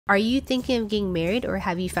Are you thinking of getting married, or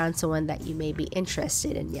have you found someone that you may be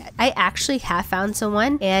interested in yet? I actually have found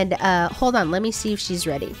someone, and hold on, let me see if she's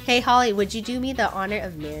ready. Hey Holly, would you do me the honor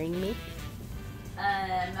of marrying me?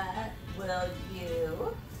 Will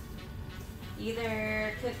you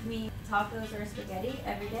either cook me tacos or spaghetti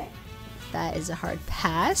every day? That is a hard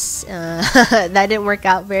pass. That didn't work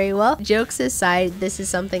out very well. Jokes aside, this is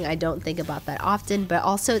something I don't think about that often, but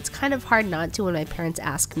also it's kind of hard not to when my parents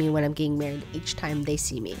ask me when I'm getting married each time they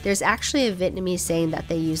see me. There's actually a Vietnamese saying that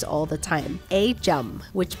they use all the time, "A jum,"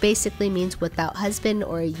 which basically means without husband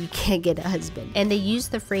or you can't get a husband. And they use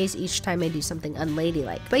the phrase each time I do something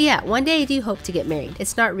unladylike. But yeah, one day I do hope to get married.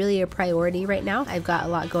 It's not really a priority right now. I've got a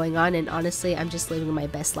lot going on, and honestly, I'm just living my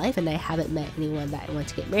best life, and I haven't met anyone that I want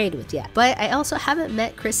to get married with yet. But I also haven't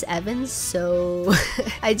met Chris Evans, so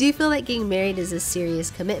I do feel like getting married is a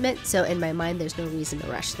serious commitment, so in my mind there's no reason to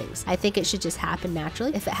rush things. I think it should just happen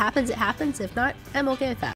naturally. If it happens, it happens. If not, I'm okay with that.